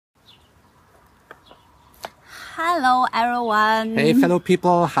Hello, everyone. Hey, fellow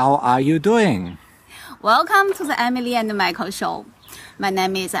people, how are you doing? Welcome to the Emily and Michael show. My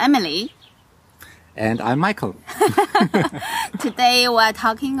name is Emily. And I'm Michael. Today, we're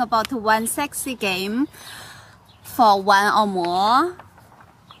talking about one sexy game for one or more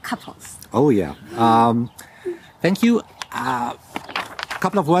couples. Oh, yeah. Thank you. A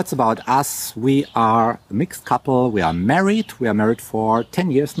couple of words about us. We are a mixed couple. We are married. We are married for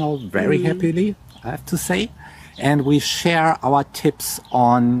 10 years now, very happily, I have to say. And we share our tips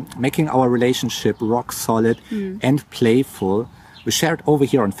on making our relationship rock solid and playful. We share it over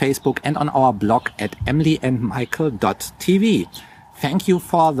here on Facebook and on our blog at emilyandmichael.tv. Thank you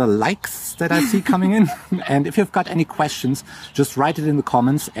for the likes that I see coming in. And if you've got any questions, just write it in the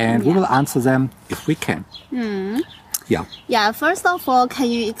comments and we will answer them if we can. Yeah, first of all, can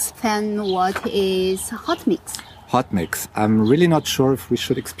you explain what is Hotmix? Hotmix. I'm really not sure if we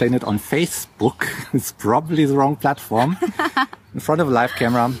should explain it on Facebook. It's probably the wrong platform in front of a live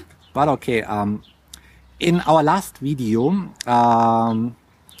camera. But okay, in our last video,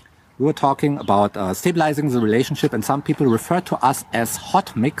 we were talking about stabilizing the relationship, and some people referred to us as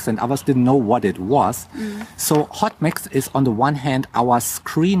Hotmix and others didn't know what it was. So Hotmix is on the one hand our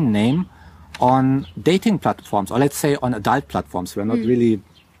screen name on dating platforms, or let's say on adult platforms. We're not really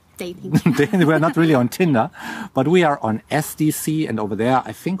Dating. we're not really on Tinder, but we are on SDC, and over there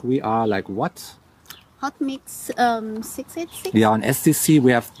I think we are like what? Hotmix 686? Yeah, on SDC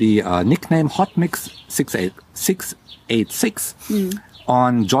we have the nickname Hotmix 686.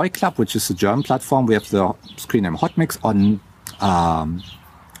 On Joyclub, which is a German platform, we have the screen name Hotmix. On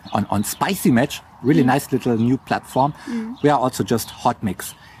SpicyMatch, really nice little new platform, we are also just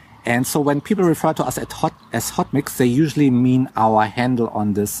Hotmix. And so when people refer to us as Hotmix, they usually mean our handle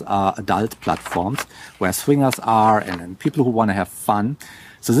on this adult platforms, where swingers are and people who want to have fun.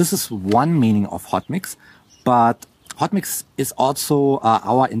 So this is one meaning of Hotmix, but Hotmix is also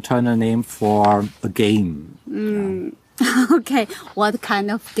our internal name for a game. Okay, what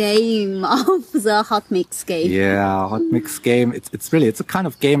kind of game of the Hotmix game? Yeah, Hotmix game. It's a kind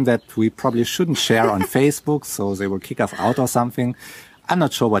of game that we probably shouldn't share on Facebook, so they will kick us out or something. I'm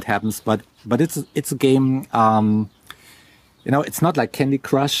not sure what happens, but it's a game. It's not like Candy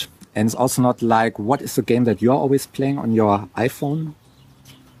Crush, and it's also not like what is the game that you're always playing on your iPhone.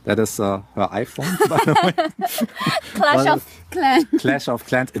 That is her iPhone, by the way. Clash of Clans. Clash of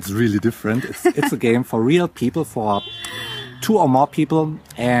Clans. It's really different. It's a game for real people, for 2 or more people,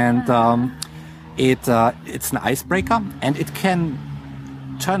 and it's an icebreaker, and it can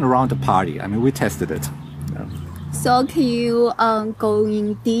turn around a party. I mean, we tested it. Yeah. So can you go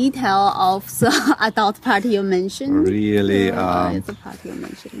in detail of the adult party you mentioned? Really, the party you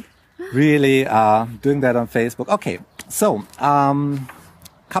mentioned. Really doing that on Facebook. Okay, so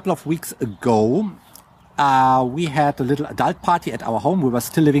couple of weeks ago, we had a little adult party at our home. We were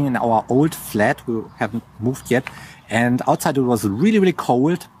still living in our old flat. We haven't moved yet. And outside it was really, really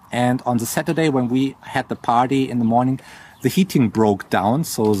cold. And on the Saturday when we had the party in the morning, the heating broke down.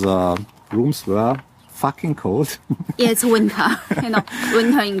 So the rooms were fucking cold. Yeah, it's winter.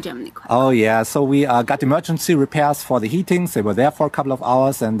 Winter in Germany. Oh yeah, so we got emergency repairs for the heatings. They were there for a couple of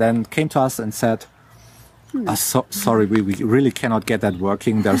hours and then came to us and said, sorry, we really cannot get that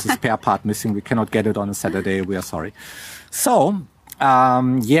working. There's a spare part missing. We cannot get it on a Saturday. We are sorry. So,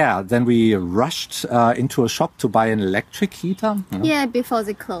 then we rushed into a shop to buy an electric heater. Yeah, before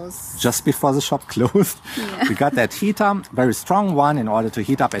they closed. Just before the shop closed. Yeah. We got that heater, very strong one, in order to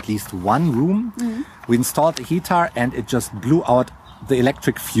heat up at least one room. We installed the heater and it just blew out the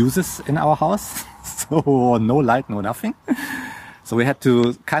electric fuses in our house. So no light, no nothing. So we had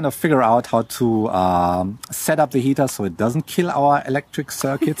to kind of figure out how to set up the heater so it doesn't kill our electric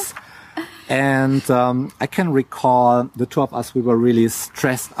circuits. And I can recall the 2 of us, we were really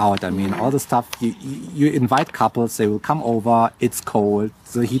stressed out. I mean, all the stuff, you invite couples, they will come over, it's cold,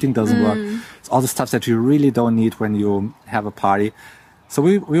 the heating doesn't work. It's all the stuff that you really don't need when you have a party. So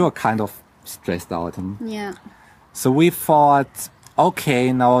we were kind of stressed out. Yeah. So we thought,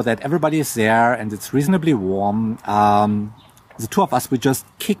 okay, now that everybody is there and it's reasonably warm, the 2 of us, we just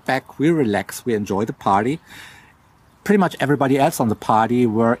kick back, we relax, we enjoy the party. Pretty much everybody else on the party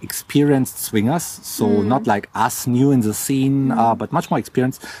were experienced swingers, so not like us, new in the scene, but much more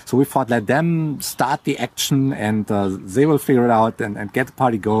experienced. So we thought, let them start the action and they will figure it out and get the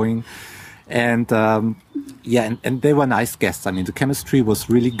party going. And and they were nice guests. I mean, the chemistry was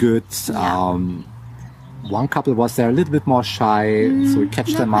really good. Yeah. One couple was there a little bit more shy, so we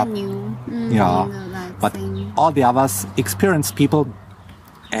catch them up. But all the others, experienced people.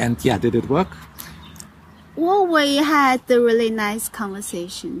 And yeah, did it work? Well, we had a really nice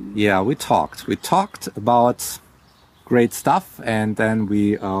conversation. Yeah, we talked. We talked about great stuff. And then we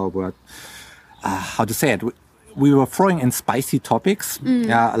were, how to say it? We were throwing in spicy topics.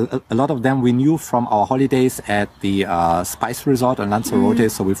 A lot of them we knew from our holidays at the Spice Resort on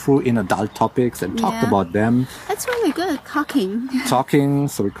Lanzarote. So we threw in adult topics and talked about them. That's really good, talking.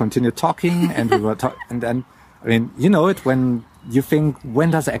 So we continued talking, and we were and then, I mean, you know it when you think,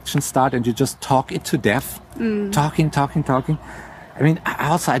 when does action start? And you just talk it to death. Talking. I mean,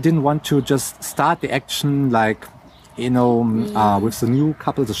 I didn't want to just start the action like, you know, with the new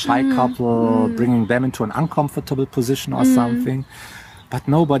couple, the shy couple, bringing them into an uncomfortable position or something. But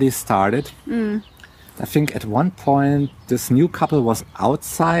nobody started. I think at one point, this new couple was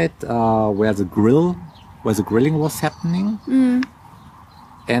outside where the grilling was happening.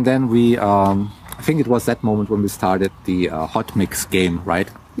 And then we, I think it was that moment when we started the Hotmix game, right?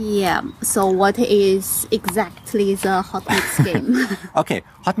 Yeah. So what is exactly the Hotmix game? Okay,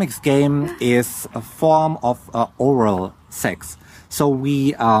 Hotmix game is a form of oral sex. So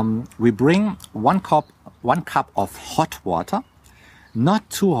we bring one cup of hot water, not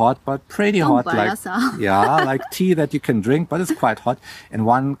too hot, but pretty hot, like like tea that you can drink, but it's quite hot, and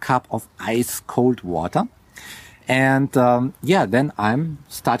 1 cup of ice cold water. And then I'm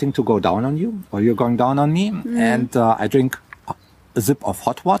starting to go down on you, or you're going down on me, and I drink a sip of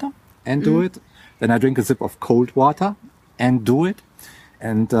hot water and do it. Then I drink a sip of cold water and do it.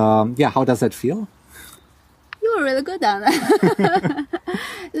 And how does that feel? You were really good on that.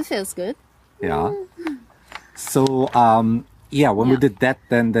 It feels good. Yeah. So when we did that,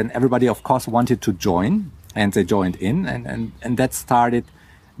 then everybody of course wanted to join, and they joined in, and that started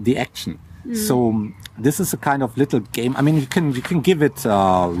the action. So this is a kind of little game. I mean, you can give it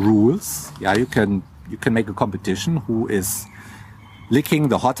rules. Yeah, you can make a competition who is licking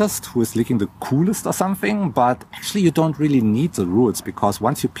the hottest, who is licking the coolest or something. But actually, you don't really need the rules, because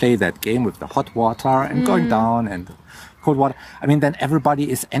once you play that game with the hot water and going down and cold water, I mean, then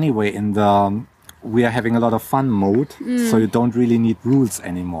everybody is anyway in the we are having a lot of fun mode. So you don't really need rules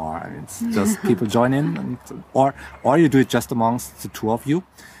anymore. I mean, it's just people join in, or you do it just amongst the two of you.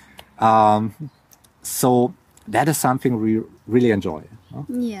 So that is something we really enjoy. Huh?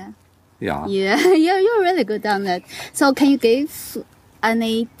 Yeah. Yeah. You're really good on that. So can you give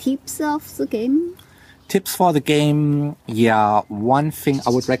any tips of the game? Tips for the game? Yeah, one thing I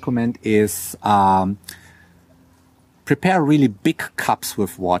would recommend is prepare really big cups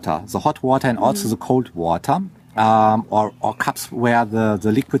with water, the hot water and also the cold water, or cups where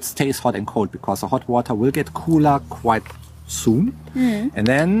the liquid stays hot and cold, because the hot water will get cooler quite soon, and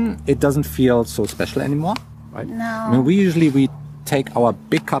then it doesn't feel so special anymore, right? No. I mean, we take our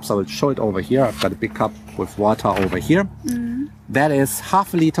big cups. I will show it over here. I've got a big cup with water over here. That is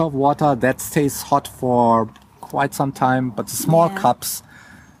half a liter of water that stays hot for quite some time, but the small cups,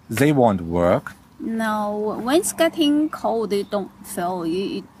 they won't work. No, when it's getting cold, you don't feel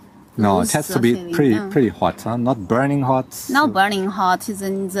it. No, it has to be pretty hot, huh? Not burning hot. Not burning hot,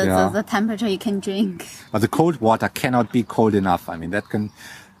 then the temperature you can drink. But the cold water cannot be cold enough. I mean, that can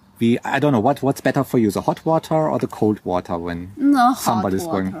be, I don't know, what's better for you, the hot water or the cold water when somebody's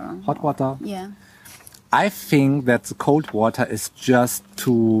going hot water? Yeah. I think that the cold water is just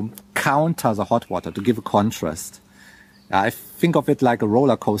to counter the hot water, to give a contrast. I think of it like a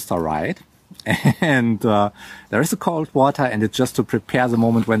roller coaster ride. And there is a cold water, and it's just to prepare the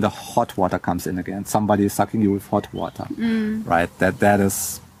moment when the hot water comes in again. Somebody is sucking you with hot water, right? That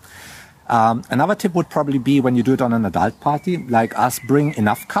is. Another tip would probably be when you do it on an adult party, like us, bring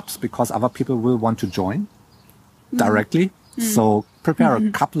enough cups, because other people will want to join directly. So prepare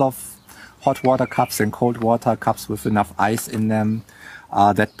a couple of hot water cups and cold water cups with enough ice in them.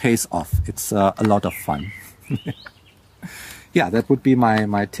 That pays off. It's a lot of fun. Yeah, that would be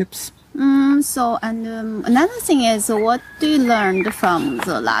my tips. So, and another thing is, what do you learn from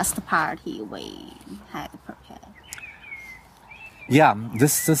the last party we had prepared? Yeah,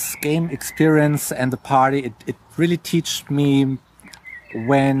 this game experience and the party, it really teaches me,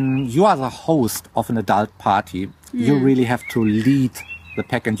 when you are the host of an adult party, you really have to lead the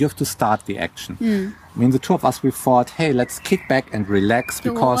pack and you have to start the action. I mean, the two of us, we thought, hey, let's kick back and relax,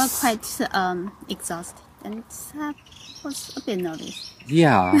 because we were quite exhausted and was a bit nervous.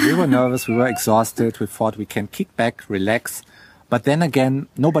 Yeah, we were nervous, we were exhausted, we thought we can kick back, relax. But then again,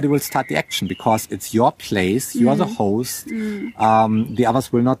 nobody will start the action, because it's your place, you are the host. The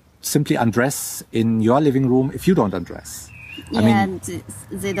others will not simply undress in your living room if you don't undress. I mean,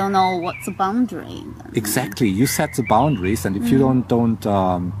 they don't know what's the boundary. Exactly, you set the boundaries, and if you don't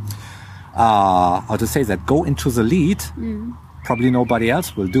how to say that, go into the lead, probably nobody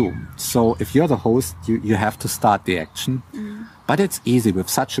else will do. So if you're the host, you have to start the action. But it's easy with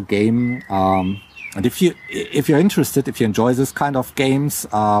such a game. And if you're interested, if you enjoy this kind of games,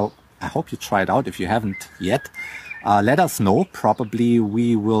 I hope you try it out. If you haven't yet, let us know. Probably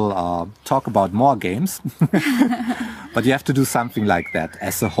we will talk about more games. But you have to do something like that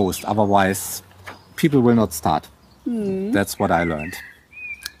as a host. Otherwise, people will not start. That's what I learned.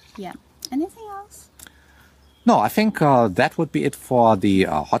 Yeah. Anything else? No, I think that would be it for the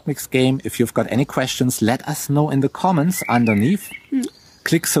Hotmix game. If you've got any questions, let us know in the comments underneath.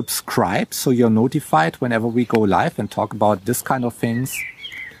 Click subscribe so you're notified whenever we go live and talk about this kind of things.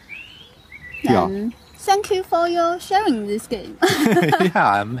 And thank you for your sharing this game.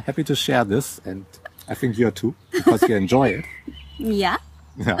 Yeah, I'm happy to share this, and I think you are too, because you enjoy it. Yeah.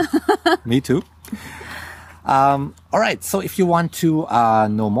 Yeah, me too. All right, so if you want to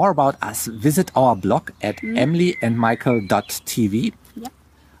know more about us, visit our blog at emilyandmichael.tv. Yep.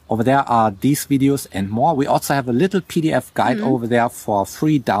 Over there are these videos and more. We also have a little PDF guide over there for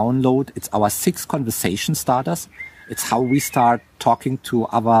free download. It's our 6 conversation starters. It's how we start talking to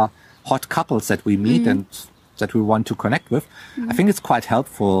other hot couples that we meet and that we want to connect with. I think it's quite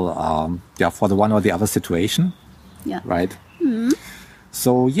helpful for the one or the other situation. Yeah. Right?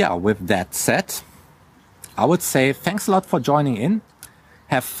 So yeah, with that said, I would say thanks a lot for joining in.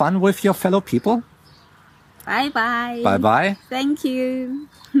 Have fun with your fellow people. Bye-bye. Bye-bye. Thank you.